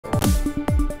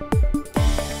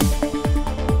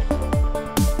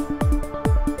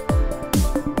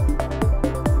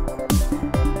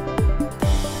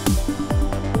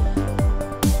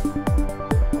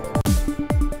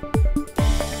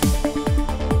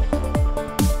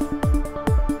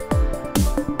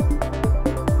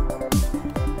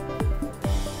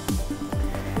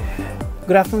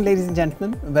Good afternoon, ladies and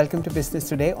gentlemen. Welcome to Business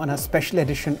Today on a special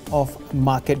edition of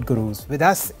Market Gurus. With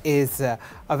us is a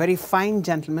very fine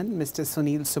gentleman, Mr.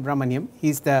 Sunil Subramaniam.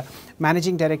 He's the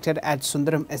Managing Director at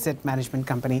Sundaram Asset Management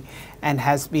Company and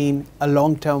has been a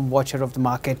long-term watcher of the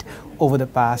market over the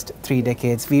past 3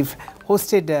 decades. We've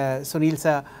hosted Sunil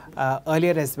sir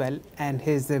earlier as well, and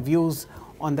his views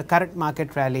on the current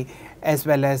market rally as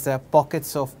well as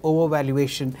pockets of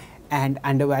overvaluation and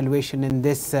undervaluation in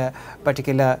this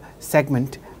particular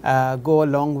segment go a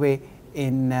long way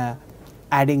in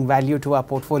adding value to our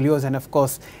portfolios and of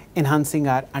course enhancing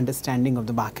our understanding of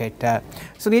the market.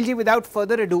 Sunilji, without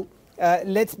further ado,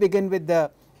 let's begin with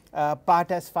the part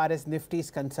as far as Nifty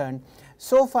is concerned.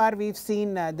 So far we've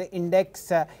seen the index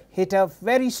hit a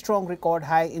very strong record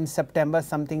high in September,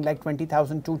 something like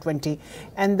 20,220,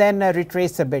 and then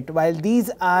retrace a bit. While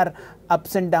these are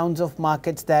ups and downs of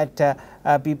markets that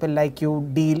people like you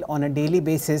deal on a daily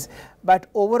basis, but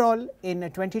overall in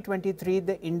 2023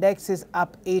 the index is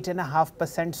up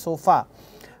 8.5% so far.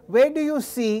 Where do you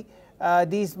see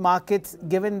these markets,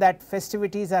 given that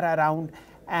festivities are around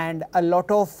and a lot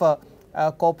of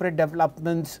corporate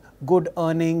developments, good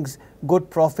earnings, good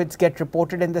profits get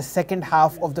reported in the second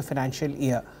half of the financial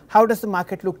year? How does the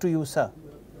market look to you, sir?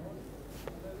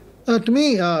 To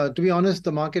me, to be honest,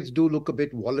 the markets do look a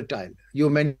bit volatile. You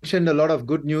mentioned a lot of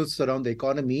good news around the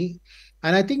economy.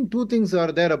 And I think two things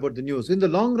are there about the news. In the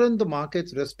long run, the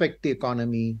markets respect the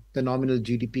economy, the nominal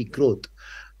GDP growth.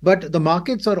 But the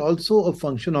markets are also a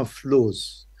function of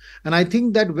flows. And I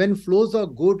think that when flows are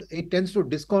good, it tends to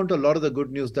discount a lot of the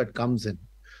good news that comes in.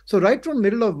 So right from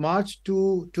middle of March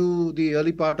to the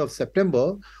early part of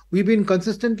September, we've been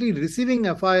consistently receiving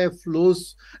FII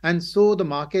flows. And so the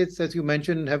markets, as you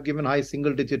mentioned, have given high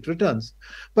single-digit returns.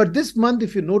 But this month,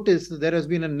 if you notice, there has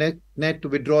been a net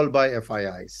withdrawal by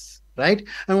FIIs. Right?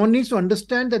 And one needs to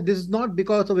understand that this is not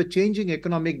because of a changing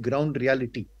economic ground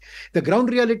reality. The ground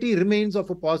reality remains of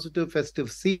a positive festive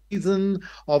season,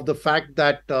 of the fact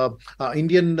that high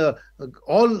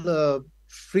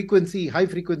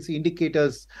frequency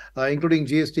indicators, including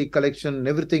GST collection,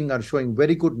 everything are showing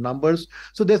very good numbers.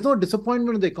 So there's no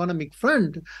disappointment on the economic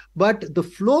front, but the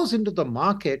flows into the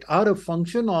market are a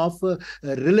function of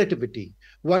relativity.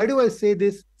 Why do I say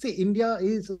this? See, India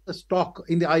is a stock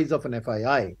in the eyes of an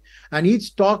FII. And each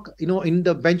stock, in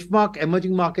the benchmark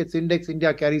emerging markets index,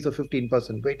 India carries a 15%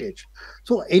 weightage.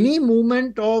 So any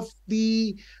movement of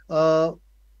the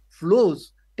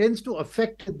flows tends to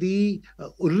affect the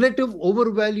relative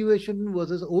overvaluation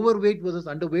versus overweight versus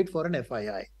underweight for an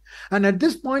FII. And at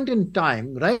this point in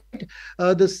time, right,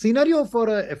 the scenario for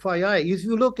a FII is,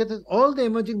 you look at it, all the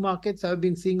emerging markets have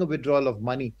been seeing a withdrawal of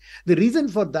money. The reason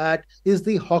for that is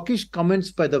the hawkish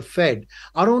comments by the Fed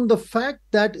around the fact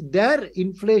that their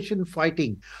inflation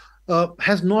fighting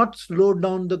has not slowed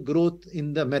down the growth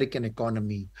in the American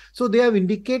economy. So they have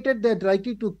indicated they're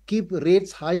likely to keep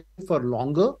rates high for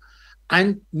longer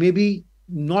and maybe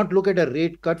not look at a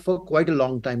rate cut for quite a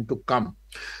long time to come.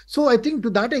 So I think to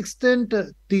that extent,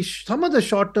 some of the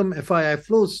short-term FII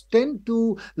flows tend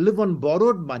to live on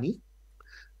borrowed money,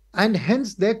 and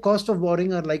hence their cost of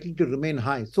borrowing are likely to remain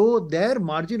high. So their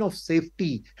margin of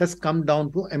safety has come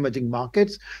down to emerging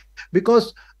markets,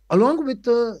 because along with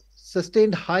the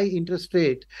sustained high interest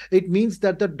rate, it means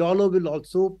that the dollar will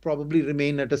also probably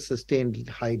remain at a sustained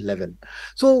high level.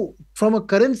 So from a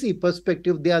currency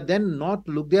perspective, they are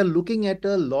looking at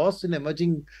a loss in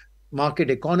emerging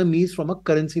market economies from a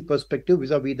currency perspective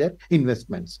vis-a-vis their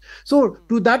investments. So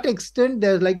to that extent,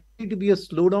 there's likely to be a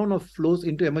slowdown of flows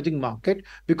into emerging market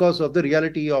because of the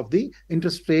reality of the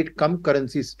interest rate cum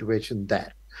currency situation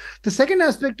there. The second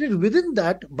aspect is, within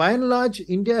that, by and large,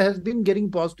 India has been getting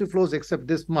positive flows except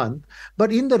this month.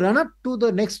 But in the run-up to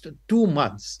the next 2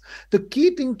 months, the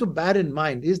key thing to bear in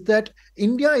mind is that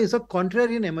India is a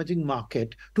contrarian emerging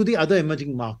market to the other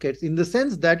emerging markets, in the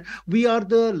sense that we are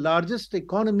the largest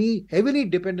economy heavily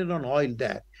dependent on oil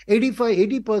there.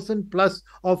 80% plus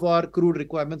of our crude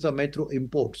requirements are met through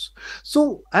imports.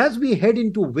 So as we head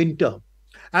into winter,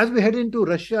 as we head into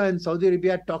Russia and Saudi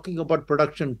Arabia talking about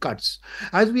production cuts,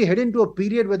 as we head into a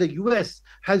period where the US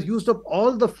has used up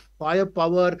all the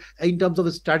firepower in terms of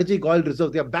a strategic oil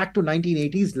reserve, they are back to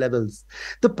 1980s levels.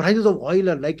 The prices of oil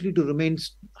are likely to remain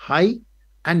high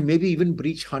and maybe even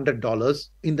breach $100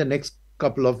 in the next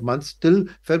couple of months. Till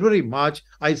February, March,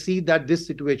 I see that this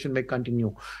situation may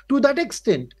continue. To that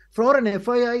extent, for an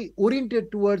FII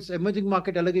oriented towards emerging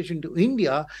market allocation to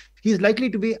India, he is likely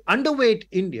to be underweight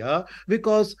India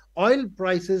because oil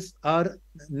prices are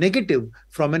negative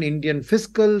from an Indian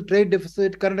fiscal, trade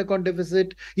deficit, current account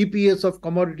deficit, EPS of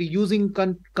commodity using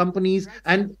companies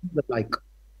and the like.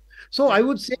 So I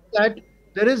would say that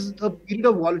there is a period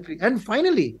of volatility. And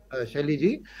finally,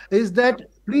 Shailiji, is that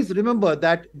please remember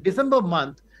that December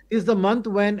month is the month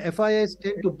when FIIs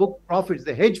tend to book profits,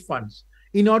 the hedge funds,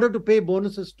 in order to pay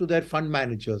bonuses to their fund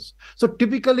managers. So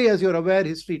typically, as you're aware,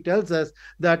 history tells us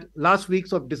that last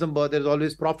weeks of December, there's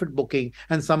always profit booking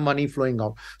and some money flowing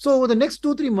out. So over the next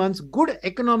 2-3 months, good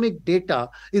economic data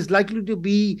is likely to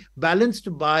be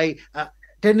balanced by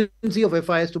tendency of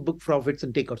FIs to book profits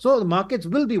and take out. So the markets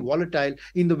will be volatile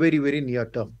in the very, very near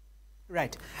term.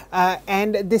 Right.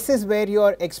 And this is where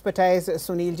your expertise,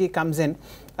 Sunilji, comes in.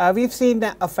 We've seen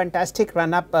a fantastic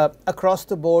run-up across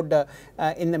the board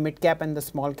in the mid-cap and the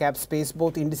small-cap space.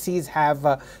 Both indices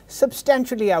have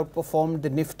substantially outperformed the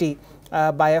Nifty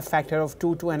by a factor of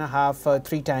 2, 2.5,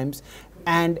 3 times.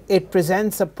 And it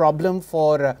presents a problem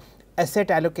for asset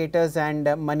allocators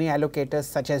and money allocators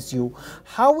such as you.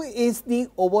 How is the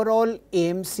overall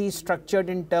AMC structured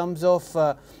in terms of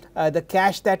the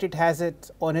cash that it has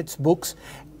on its books,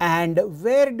 and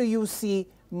where do you see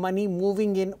money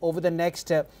moving in over the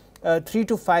next 3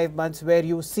 to 5 months, where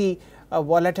you see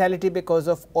volatility because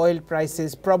of oil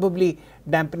prices probably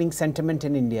dampening sentiment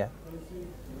in India?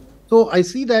 So I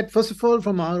see that, first of all,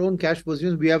 from our own cash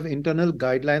positions, we have internal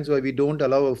guidelines where we don't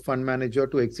allow a fund manager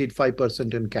to exceed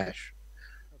 5% in cash.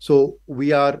 So we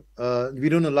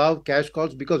don't allow cash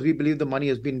calls because we believe the money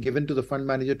has been given to the fund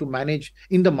manager to manage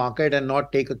in the market and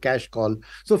not take a cash call.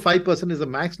 So 5% is the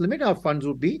max limit. Our funds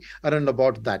would be around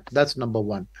about that. That's number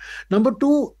one. Number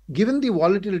two, given the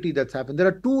volatility that's happened, there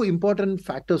are two important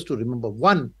factors to remember.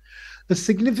 One, a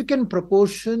significant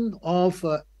proportion of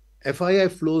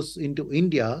FII flows into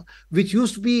India, which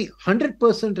used to be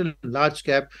 100% in large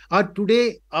cap, are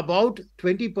today about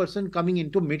 20% coming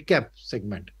into mid cap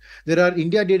segment. There are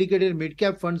India dedicated mid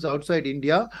cap funds outside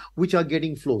India which are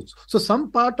getting flows. So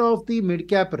some part of the mid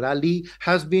cap rally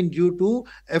has been due to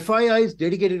FIIs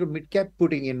dedicated to mid cap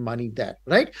putting in money there,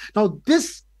 right? Now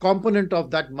this component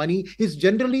of that money is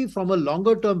generally from a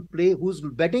longer term play who's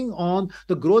betting on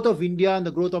the growth of India and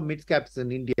the growth of mid caps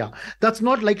in India. That's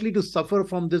not likely to suffer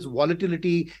from this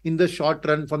volatility in the short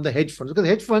run from the hedge funds, because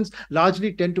hedge funds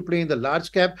largely tend to play in the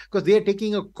large cap because they are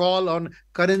taking a call on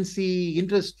currency,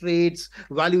 interest rates,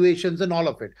 valuations, and all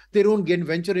of it. They don't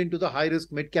venture into the high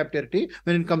risk mid cap territory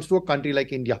when it comes to a country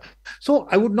like India. So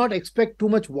I would not expect too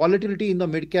much volatility in the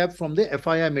mid cap from the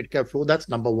FII mid cap flow. That's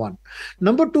number one.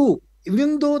 Number two,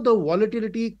 even though the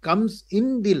volatility comes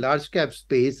in the large cap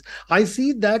space, I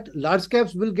see that large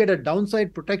caps will get a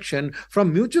downside protection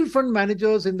from mutual fund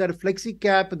managers in their flexi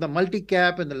cap and the multi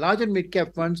cap and the large and mid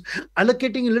cap funds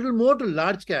allocating a little more to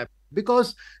large cap,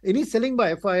 because any selling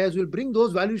by FIIs will bring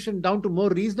those valuation down to more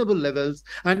reasonable levels.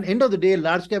 And end of the day,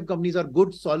 large cap companies are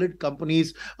good, solid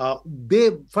companies.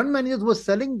 Fund managers were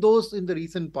selling those in the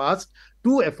recent past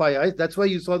to FIIs. That's why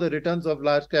you saw the returns of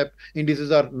large cap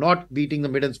indices are not beating the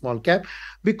mid and small cap,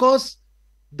 because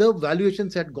the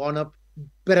valuations had gone up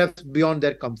perhaps beyond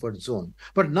their comfort zone.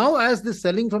 But now as the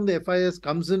selling from the FIIs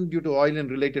comes in due to oil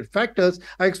and related factors,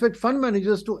 I expect fund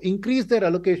managers to increase their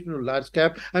allocation to large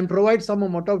cap and provide some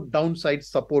amount of downside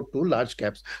support to large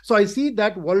caps. So I see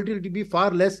that volatility be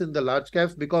far less in the large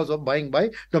caps because of buying by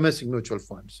domestic mutual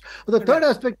funds. But the third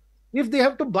aspect, if they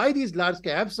have to buy these large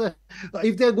caps,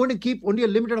 if they're going to keep only a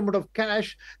limited amount of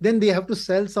cash, then they have to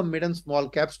sell some mid and small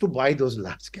caps to buy those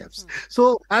large caps.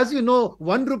 So as you know,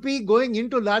 1 rupee going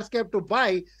into large cap to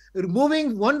buy,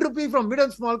 removing 1 rupee from mid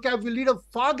and small cap will lead a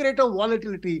far greater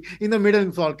volatility in the mid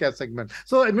and small cap segment.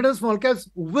 So mid and small caps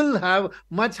will have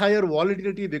much higher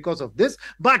volatility because of this.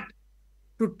 But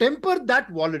to temper that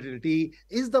volatility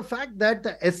is the fact that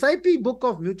the SIP book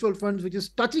of mutual funds, which is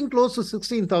touching close to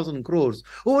 16,000 crores,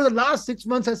 over the last 6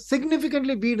 months has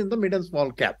significantly been in the mid and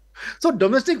small cap. So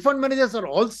domestic fund managers are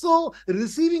also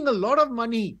receiving a lot of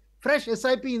money, fresh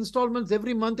SIP installments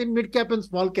every month in mid-cap and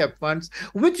small-cap funds,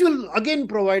 which will again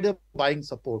provide a buying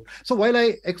support. So while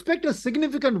I expect a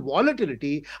significant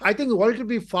volatility, I think volatility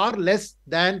will be far less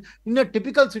than in a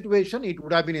typical situation it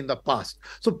would have been in the past.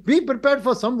 So be prepared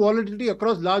for some volatility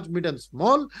across large, mid, and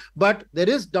small, but there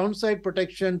is downside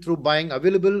protection through buying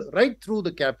available right through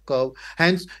the cap curve.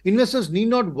 Hence, investors need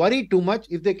not worry too much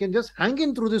if they can just hang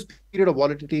in through this period of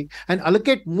volatility and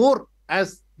allocate more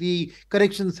as the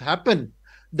corrections happen.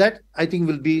 That I think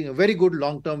will be a very good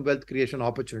long-term wealth creation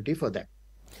opportunity for them.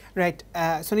 Right.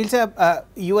 Sunil sir,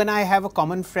 you and I have a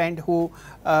common friend who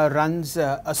runs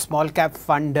a small cap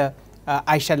fund.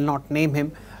 I shall not name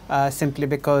him simply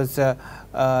because, what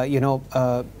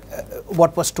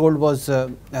was told was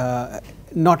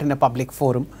not in a public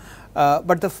forum.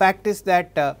 But the fact is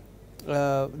that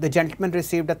the gentleman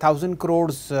received 1,000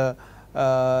 crores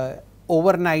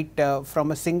overnight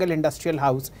from a single industrial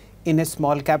house in a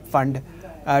small cap fund.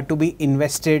 to be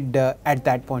invested at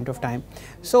that point of time.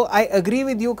 So I agree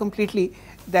with you completely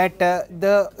that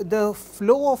the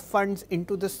flow of funds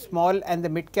into the small and the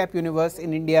mid cap universe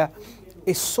in India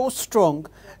is so strong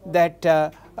that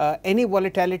any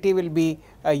volatility will be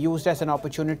used as an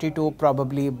opportunity to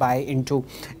probably buy into.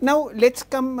 Now let's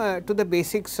come to the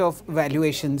basics of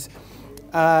valuations.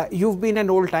 You've been an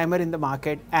old timer in the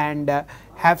market and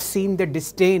have seen the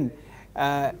disdain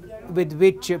with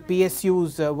which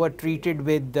PSUs were treated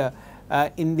with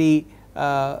in the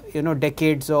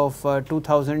decades of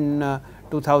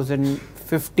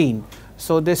 2015.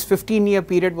 So this 15-year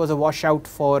period was a washout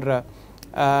for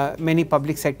many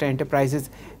public sector enterprises,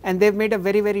 and they've made a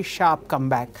very, very sharp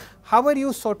comeback. How are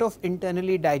you sort of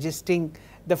internally digesting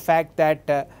the fact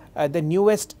that the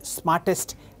newest,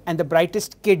 smartest and the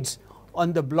brightest kids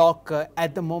on the block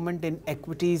at the moment in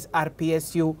equities are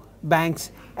PSU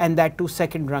banks, and that too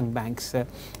second rung banks?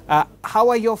 How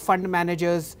are your fund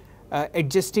managers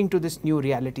adjusting to this new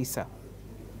reality, sir?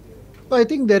 I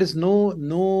think there is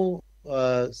no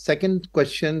second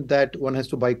question that one has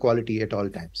to buy quality at all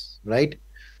times, right?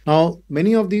 Now,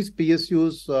 many of these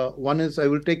PSUs, one is I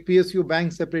will take PSU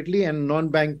banks separately and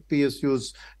non-bank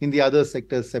PSUs in the other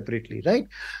sectors separately, right?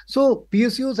 So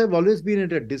PSUs have always been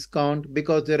at a discount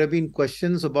because there have been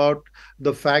questions about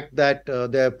the fact that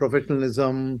their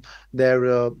professionalism,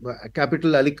 their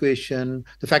capital allocation,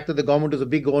 the fact that the government is a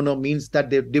big owner means that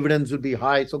their dividends will be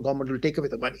high, so government will take away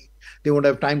the money. They won't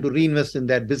have time to reinvest in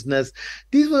their business.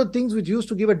 These were the things which used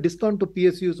to give a discount to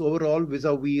PSUs overall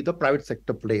vis-a-vis the private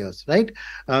sector players, right?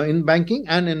 In banking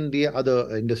and in the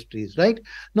other industries, right?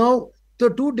 Now,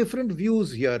 the two different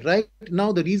views here, right?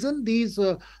 Now, the reason these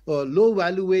low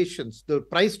valuations, the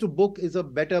price to book is a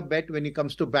better bet when it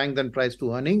comes to bank than price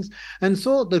to earnings. And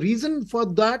so the reason for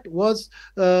that was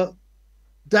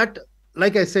that,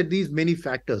 like I said, these many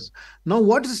factors. Now,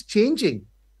 what is changing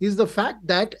is the fact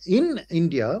that in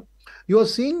India, you are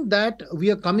seeing that we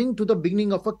are coming to the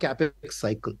beginning of a capex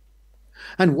cycle.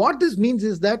 And what this means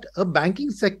is that a banking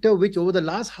sector, which over the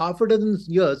last half a dozen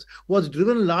years was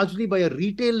driven largely by a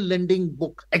retail lending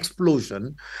book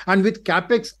explosion, and with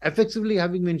capex effectively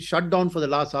having been shut down for the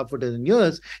last half a dozen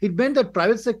years, it meant that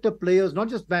private sector players, not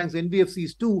just banks,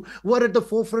 NBFCs too, were at the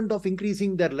forefront of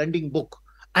increasing their lending book.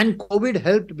 And COVID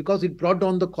helped because it brought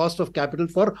down the cost of capital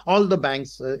for all the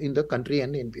banks in the country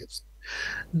and NBFCs.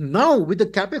 Now, with the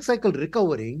capex cycle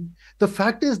recovering, the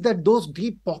fact is that those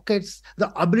deep pockets,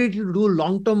 the ability to do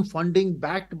long-term funding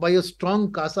backed by a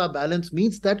strong CASA balance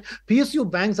means that PSU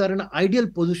banks are in an ideal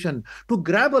position to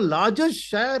grab a larger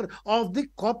share of the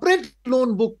corporate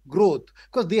loan book growth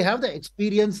because they have the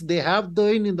experience, they have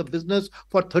been in the business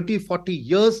for 30, 40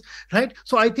 years, right?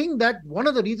 So I think that one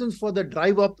of the reasons for the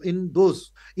drive up in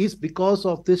those is because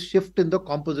of this shift in the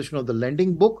composition of the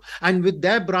lending book, and with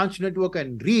their branch network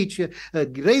and reach,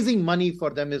 raising money for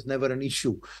them is never an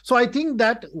issue. So I think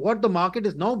that what the market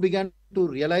is now began to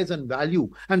realize and value.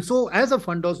 And so as a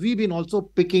fund house, we've been also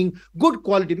picking good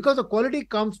quality, because the quality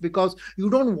comes because you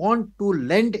don't want to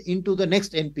lend into the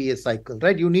next NPA cycle,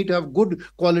 right? You need to have good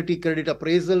quality credit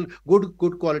appraisal,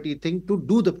 good quality thing to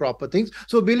do the proper things.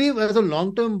 So believe as a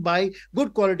long-term buy,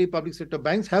 good quality public sector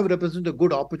banks have represented a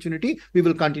good opportunity. We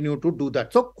will continue to do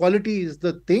that. So quality is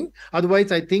the thing.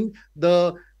 Otherwise, I think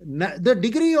the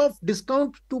degree of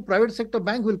discount to private sector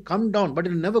bank will come down, but it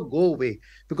will never go away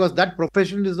because that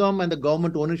professionalism and the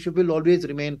government ownership will always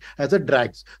remain as a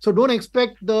drag. So don't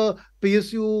expect the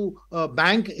PSU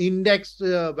bank index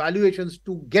valuations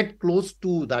to get close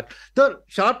to that. The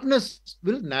sharpness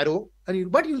will narrow,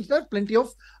 but you'll have plenty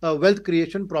of wealth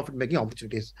creation, profit-making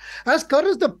opportunities. As far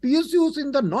as the PSUs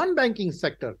in the non-banking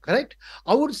sector, correct?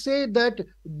 I would say that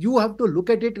you have to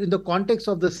look at it in the context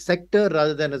of the sector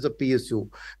rather than as a PSU,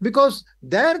 because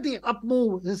there the up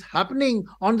move is happening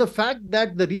on the fact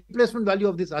that the replacement value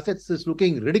of these assets is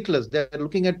looking ridiculous. They're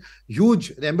looking at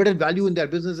huge, the embedded value in their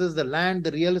businesses, the land,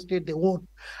 the real estate they own,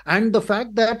 and the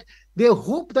fact that they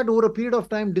hope that over a period of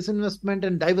time, disinvestment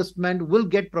and divestment will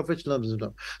get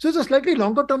professionalism. So it's a slightly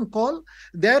longer term call.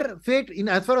 Their fate, in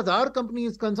as far as our company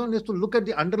is concerned, is to look at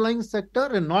the underlying sector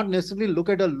and not necessarily look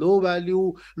at a low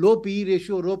value, low PE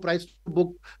ratio, low price to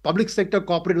book, public sector,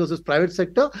 corporate versus private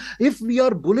sector. If we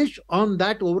are bullish on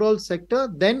that overall sector,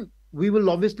 then we will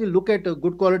obviously look at a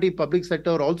good quality public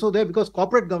sector also there, because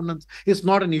corporate governance is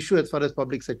not an issue as far as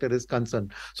public sector is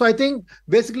concerned. So I think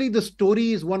basically the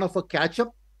story is one of a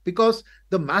catch-up, because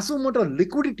the massive amount of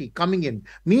liquidity coming in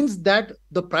means that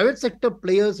the private sector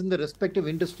players in the respective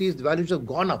industries, the values have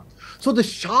gone up. So the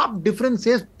sharp difference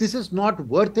is this is not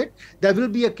worth it. There will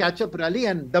be a catch-up rally,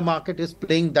 and the market is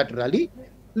playing that rally.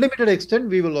 Limited extent,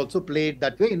 we will also play it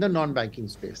that way in the non-banking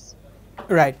space.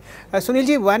 Right.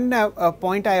 Sunilji, one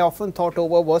point I often thought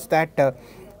over was that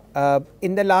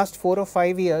in the last 4 or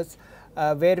 5 years,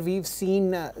 where we've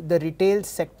seen the retail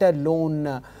sector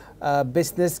loan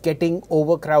business getting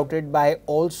overcrowded by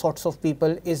all sorts of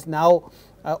people, is now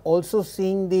also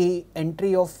seeing the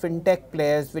entry of fintech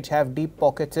players which have deep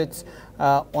pockets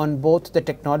on both the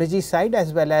technology side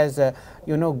as well as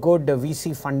good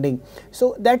VC funding.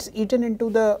 So that's eaten into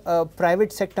the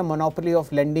private sector monopoly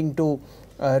of lending to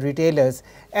retailers,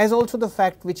 as also the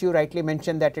fact which you rightly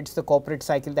mentioned that it's the corporate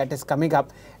cycle that is coming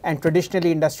up, and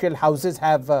traditionally industrial houses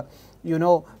have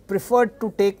preferred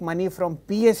to take money from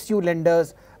PSU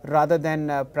lenders rather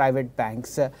than private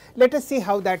banks. Let us see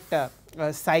how that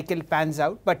cycle pans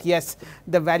out. But yes,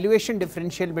 the valuation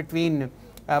differential between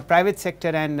private sector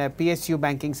and PSU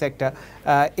banking sector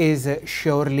is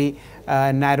surely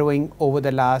narrowing over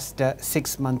the last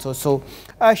 6 months or so.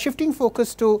 Shifting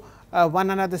focus to one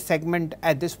another segment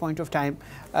at this point of time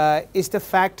is the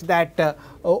fact that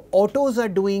autos are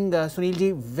doing,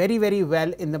 Sunilji, very, very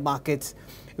well in the markets.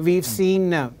 We've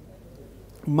seen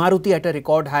Maruti at a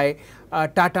record high,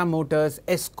 Tata Motors,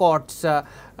 Escorts,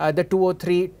 the 2 or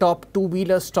 3 top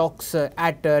two-wheeler stocks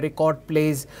at record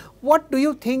plays. What do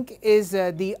you think is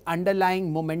the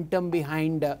underlying momentum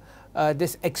behind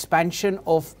this expansion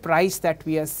of price that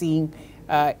we are seeing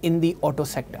in the auto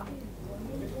sector?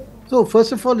 So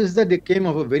first of all is that they came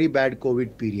of a very bad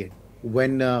COVID period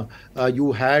when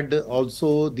you had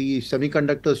also the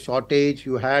semiconductor shortage,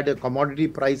 you had commodity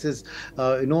prices,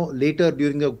 later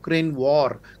during the Ukraine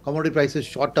war, commodity prices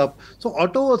shot up. So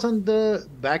auto was on the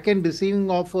back end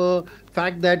receiving of a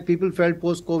fact that people felt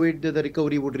post-COVID that the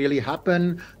recovery would really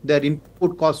happen, their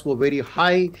input costs were very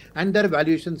high, and their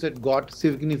valuations had got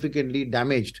significantly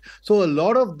damaged. So a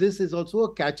lot of this is also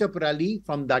a catch-up rally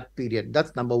from that period.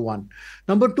 That's number one.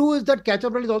 Number two is that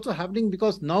catch-up rally is also happening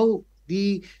because now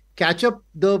the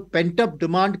pent-up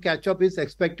demand catch-up is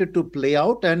expected to play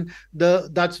out, and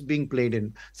that's being played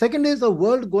in. Second is the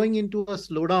world going into a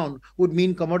slowdown would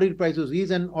mean commodity prices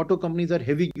ease, and auto companies are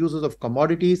heavy users of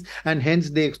commodities, and hence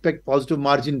they expect positive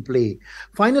margin play.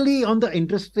 Finally, on the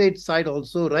interest rate side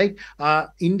also, right,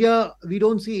 India, we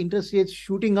don't see interest rates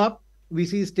shooting up. We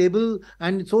see stable,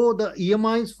 and so the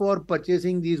EMIs for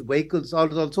purchasing these vehicles are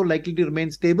also likely to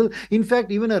remain stable. In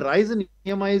fact, even a rise in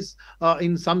EMIs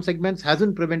in some segments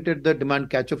hasn't prevented the demand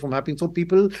catch-up from happening. So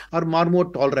people are more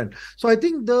tolerant. So I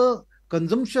think the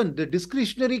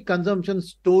discretionary consumption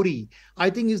story, I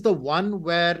think is the one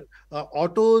where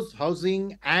autos,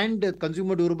 housing, and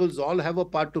consumer durables all have a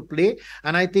part to play.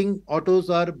 And I think autos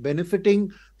are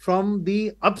benefiting from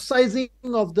the upsizing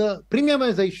of the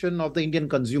premiumization of the Indian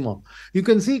consumer. You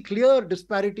can see clear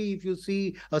disparity if you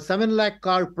see a 7 lakh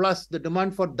car plus the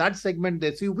demand for that segment,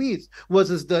 the SUVs,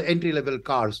 versus the entry-level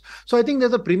cars. So I think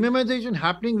there's a premiumization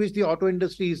happening which the auto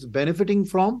industry is benefiting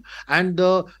from, and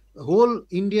the whole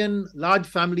Indian large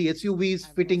family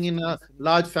SUVs fitting in a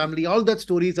large family, all that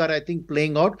stories are, I think,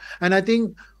 playing out. And I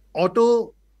think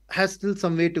auto has still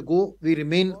some way to go. We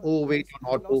remain overweight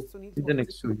on auto in the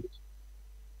next few years.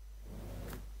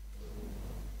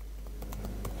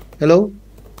 Hello?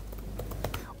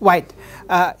 Right.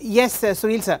 Yes,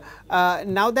 Sunil sir.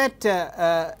 Now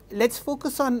that let's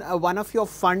focus on one of your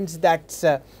funds that's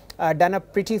done a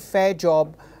pretty fair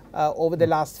job over the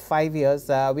last 5 years.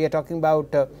 We are talking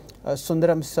about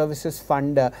Sundaram Services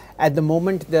Fund. At the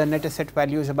moment, the net asset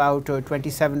value is about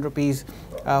 27 rupees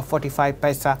 45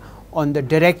 paisa on the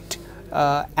direct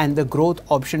and the growth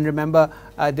option. Remember,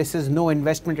 this is no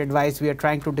investment advice. We are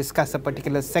trying to discuss a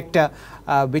particular sector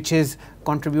which is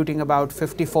contributing about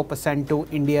 54% to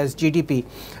India's GDP.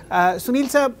 Sunil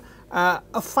sir,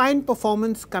 a fine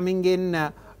performance coming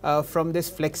in from this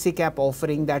flexi cap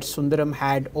offering that Sundaram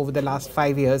had over the last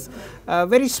 5 years.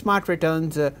 Very smart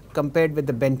returns compared with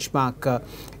the benchmark.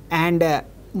 And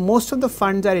most of the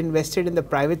funds are invested in the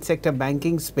private sector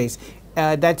banking space.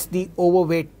 That's the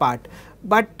overweight part.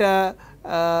 But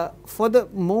for the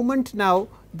moment now,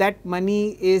 that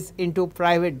money is into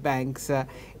private banks.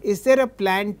 Is there a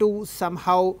plan to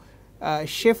somehow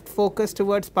shift focus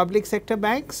towards public sector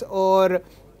banks, or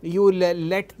you will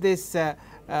let this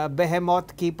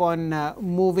behemoth keep on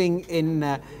moving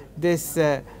in this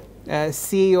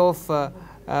sea of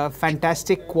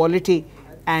fantastic quality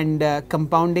and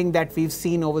compounding that we've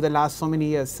seen over the last so many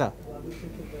years, sir?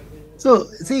 So,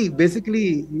 see,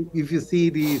 basically, if you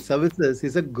see the services,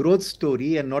 is a growth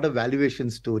story and not a valuation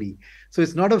story. So,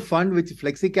 it's not a fund which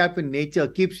flexicap in nature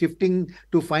keeps shifting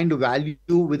to find value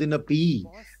within a PE.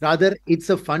 Rather,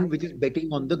 it's a fund which is betting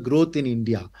on the growth in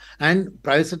India. And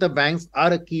private sector banks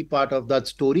are a key part of that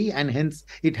story, and hence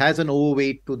it has an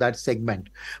overweight to that segment.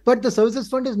 But the services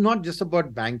fund is not just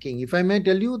about banking. If I may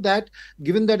tell you that,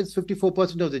 given that it's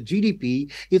 54% of the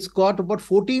GDP, it's got about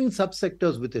 14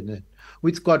 subsectors within it,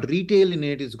 which got retail in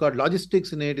it, it's got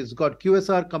logistics in it, it's got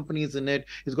QSR companies in it,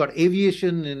 it's got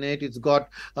aviation in it, it's got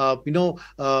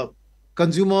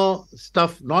consumer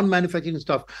stuff, non-manufacturing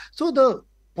stuff. So the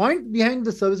point behind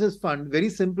the services fund, very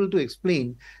simple to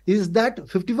explain, is that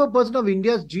 54% of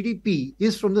India's GDP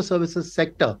is from the services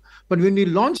sector. But when we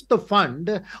launched the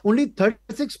fund, only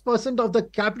 36% of the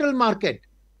capital market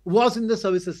was in the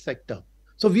services sector.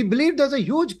 So we believe there's a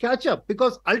huge catch up,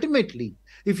 because ultimately,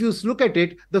 if you look at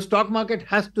it, the stock market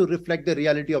has to reflect the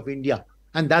reality of India.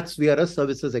 And that's where a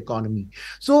services economy.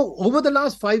 So over the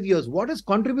last 5 years, what has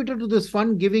contributed to this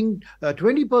fund giving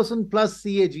 20% plus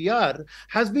CAGR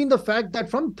has been the fact that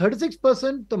from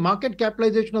 36%, the market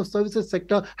capitalization of services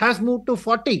sector has moved to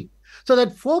 40. So that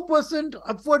 4%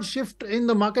 upward shift in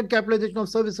the market capitalization of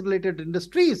service-related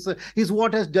industries is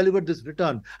what has delivered this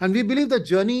return. And we believe the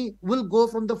journey will go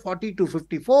from the 40 to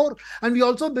 54. And we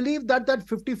also believe that that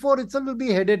 54 itself will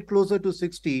be headed closer to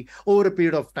 60 over a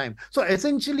period of time. So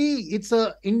essentially, it's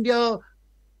a India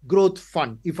growth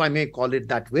fund, if I may call it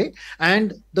that way.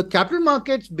 And the capital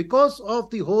markets, because of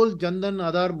the whole Jandan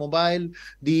Aadhaar mobile,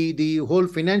 the whole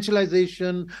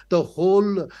financialization, the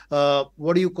whole,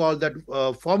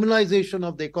 formalization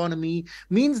of the economy,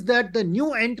 means that the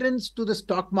new entrants to the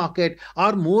stock market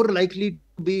are more likely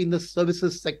to be in the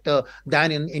services sector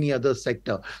than in any other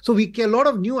sector. So a lot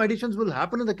of new additions will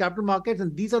happen in the capital markets,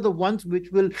 and these are the ones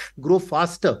which will grow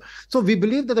faster. So we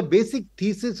believe that the basic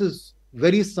thesis is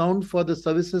very sound for the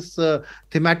services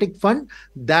thematic fund,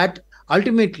 that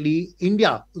ultimately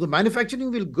India, the manufacturing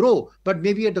will grow, but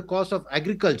maybe at the cost of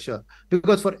agriculture,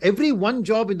 because for every one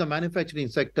job in the manufacturing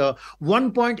sector,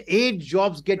 1.8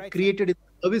 jobs get created in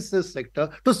the services sector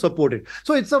to support it.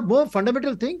 So it's a more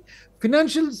fundamental thing.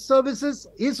 Financial services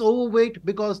is overweight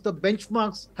because the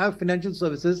benchmarks have financial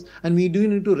services, and we do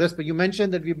need to respect. You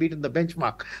mentioned that we beaten the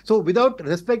benchmark. So without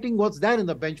respecting what's there in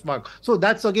the benchmark, so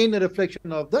that's again a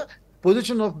reflection of the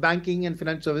position of banking and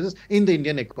financial services in the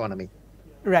Indian economy.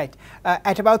 Right.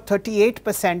 At about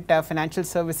 38%, financial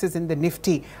services in the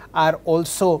Nifty are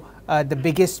also the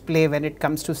biggest play when it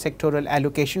comes to sectoral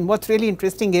allocation. What's really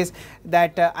interesting is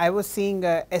that I was seeing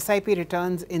SIP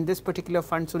returns in this particular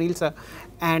fund, Sunil sir,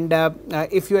 and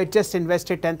if you had just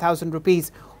invested 10,000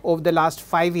 rupees over the last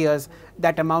 5 years,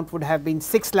 that amount would have been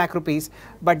 6 lakh rupees,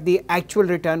 but the actual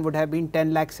return would have been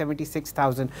 10 lakh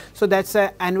 76,000. So that's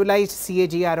an annualized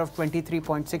CAGR of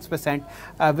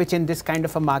 23.6%, which in this kind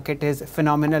of a market is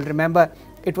phenomenal. Remember,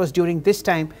 it was during this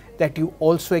time that you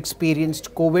also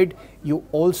experienced COVID, you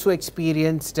also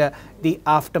experienced the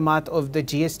aftermath of the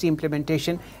GST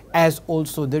implementation, as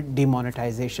also the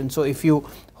demonetization. So if you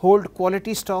hold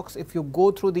quality stocks, if you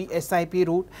go through the SIP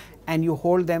route and you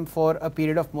hold them for a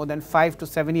period of more than 5 to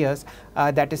 7 years,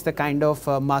 that is the kind of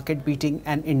market beating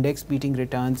and index beating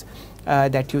returns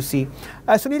that you see.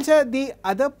 Sunil sir, the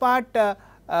other part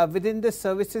within the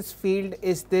services field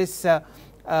is this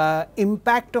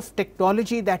impact of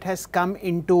technology that has come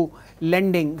into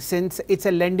lending, since it's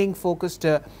a lending focused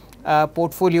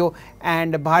portfolio,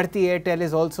 and Bharti Airtel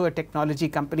is also a technology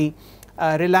company.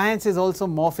 Reliance is also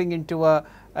morphing into a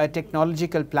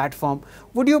technological platform.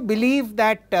 Would you believe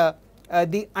that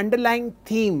the underlying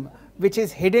theme which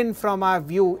is hidden from our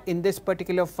view in this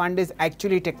particular fund is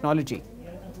actually technology?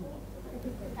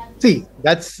 See,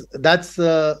 that's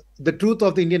the truth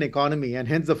of the Indian economy, and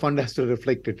hence the fund has to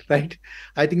reflect it, right?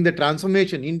 I think the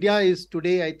transformation, India is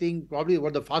today, I think, probably one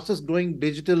of the fastest growing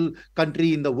digital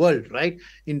country in the world, right?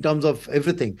 In terms of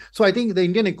everything. So I think the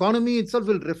Indian economy itself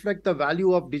will reflect the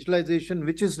value of digitalization,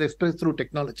 which is expressed through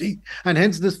technology. And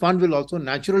hence this fund will also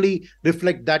naturally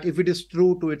reflect that, if it is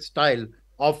true to its style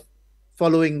of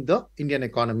following the Indian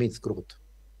economy's growth.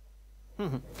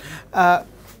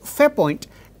 Fair point.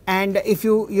 And if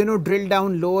you drill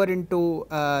down lower into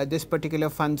this particular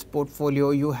fund's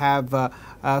portfolio, you have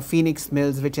Phoenix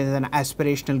Mills, which is an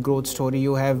aspirational growth story.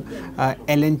 You have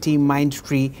L&T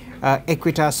Mindtree,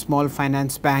 Equitas Small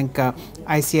Finance Bank,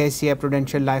 ICICI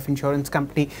Prudential Life Insurance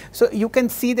Company. So you can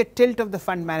see the tilt of the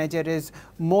fund manager is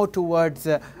more towards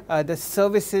the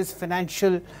services,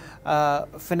 financial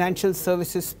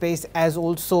services space, as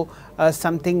also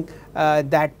something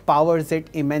that powers it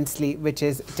immensely, which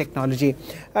is technology.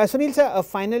 Sunil sir, a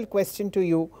final question to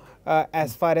you.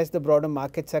 as far as the broader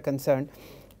markets are concerned.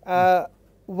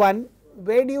 One,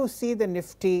 where do you see the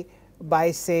Nifty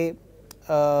by, say,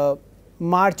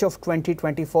 March of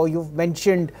 2024? You've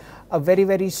mentioned a very,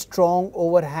 very strong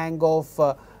overhang of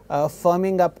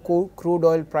firming up crude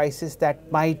oil prices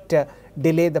that might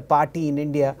delay the party in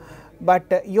India.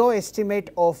 But your estimate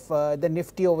of the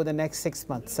Nifty over the next 6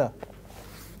 months, sir?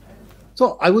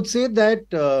 So I would say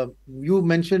that you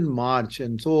mentioned March.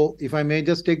 And so if I may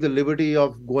just take the liberty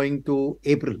of going to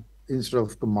April instead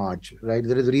of to March, right?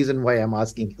 There is a reason why I'm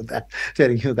asking you that,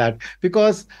 telling you that,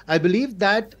 because I believe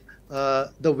that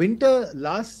the winter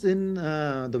lasts in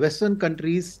the Western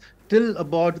countries till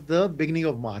about the beginning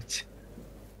of March,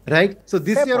 right? So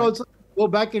this Fair year point. also, go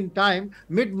back in time,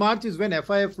 mid-March is when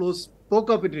FII flows spoke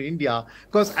up in India,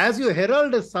 because as you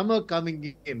herald a summer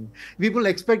coming in, people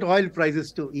expect oil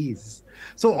prices to ease.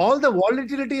 So all the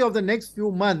volatility of the next few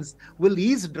months will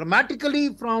ease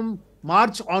dramatically from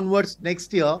March onwards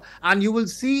next year, and you will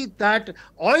see that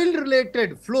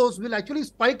oil-related flows will actually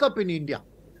spike up in India.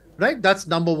 Right? That's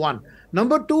number one.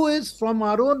 Number two is from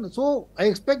our own. So I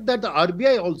expect that the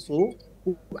RBI also,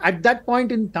 at that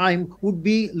point in time, would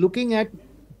be looking at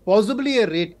possibly a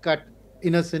rate cut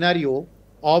in a scenario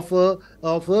of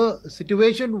a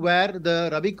situation where the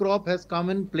Rabi crop has come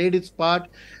and played its part.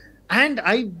 And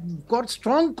I got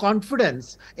strong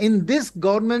confidence in this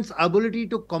government's ability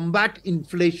to combat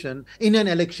inflation in an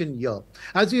election year.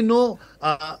 As you know,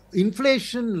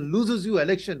 inflation loses you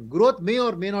election. Growth may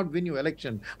or may not win you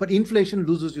election, but inflation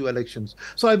loses you elections.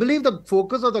 So I believe the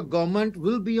focus of the government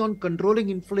will be on controlling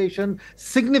inflation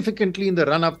significantly in the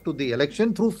run-up to the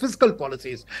election through fiscal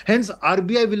policies. Hence,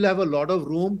 RBI will have a lot of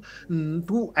room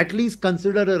to at least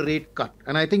consider a rate cut.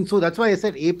 And I think so. That's why I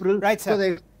said April. Right,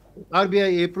 sir.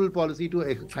 RBI April policy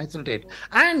to facilitate.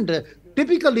 And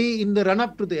typically in the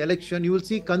run-up to the election, you will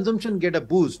see consumption get a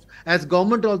boost as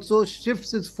government also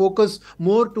shifts its focus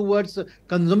more towards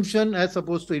consumption as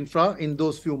opposed to infra in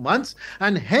those few months.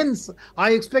 And hence,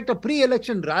 I expect a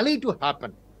pre-election rally to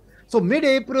happen. So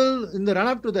mid-April in the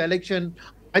run-up to the election,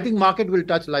 I think market will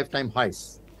touch lifetime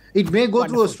highs. It may go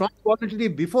through a strong volatility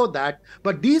before that,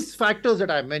 but these factors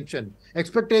that I mentioned,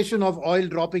 expectation of oil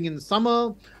dropping in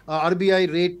summer,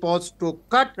 RBI rate pause to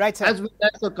cut, right, as well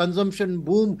as the consumption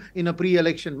boom in a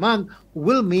pre-election month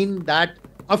will mean that,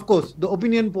 of course, the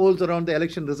opinion polls around the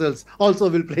election results also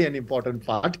will play an important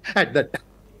part at that time.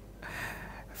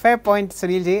 Fair point,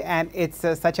 Sunilji, and it's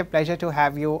such a pleasure to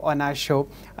have you on our show.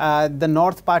 The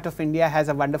north part of India has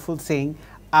a wonderful saying,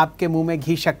 "Aapke muh mein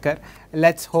ghee shakkar."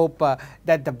 Let's hope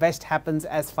that the best happens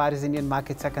as far as Indian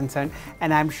markets are concerned,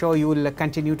 and I'm sure you will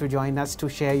continue to join us to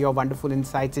share your wonderful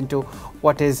insights into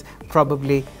what is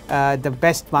probably the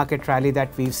best market rally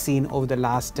that we've seen over the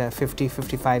last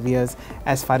 50-55 years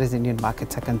as far as Indian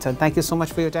markets are concerned. Thank you so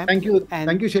much for your time. Thank you.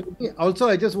 Thank you, Shail. Also,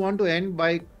 I just want to end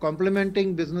by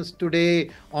complimenting Business Today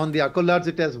on the accolades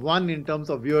it has won in terms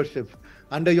of viewership.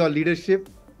 Under your leadership,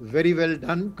 very well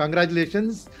done.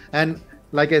 Congratulations. And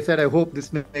like I said, I hope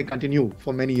this may continue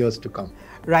for many years to come.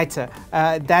 Right, sir.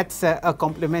 That's a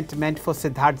compliment meant for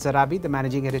Siddharth Zarabi, the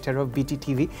managing editor of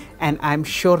BTTV, and I'm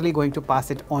surely going to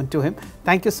pass it on to him.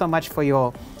 Thank you so much for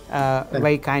your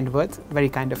very kind words. Very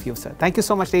kind of you, sir. Thank you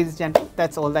so much, ladies and gentlemen.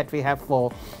 That's all that we have for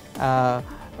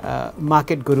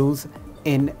Market Gurus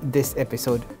in this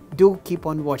episode. Do keep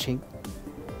on watching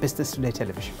Business Today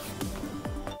Television.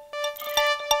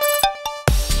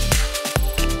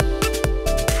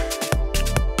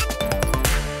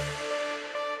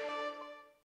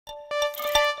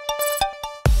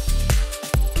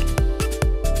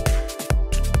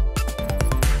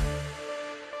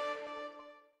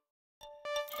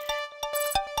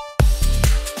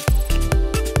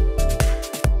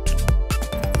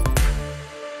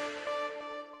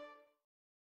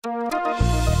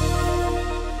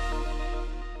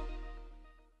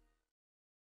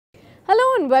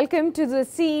 Welcome to the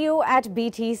CEO at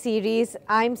BT series.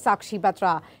 I'm Sakshi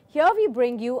Batra. Here we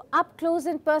bring you up close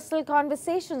and personal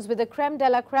conversations with the creme de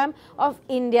la creme of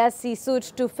India's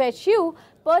C-suite to fetch you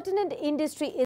pertinent industry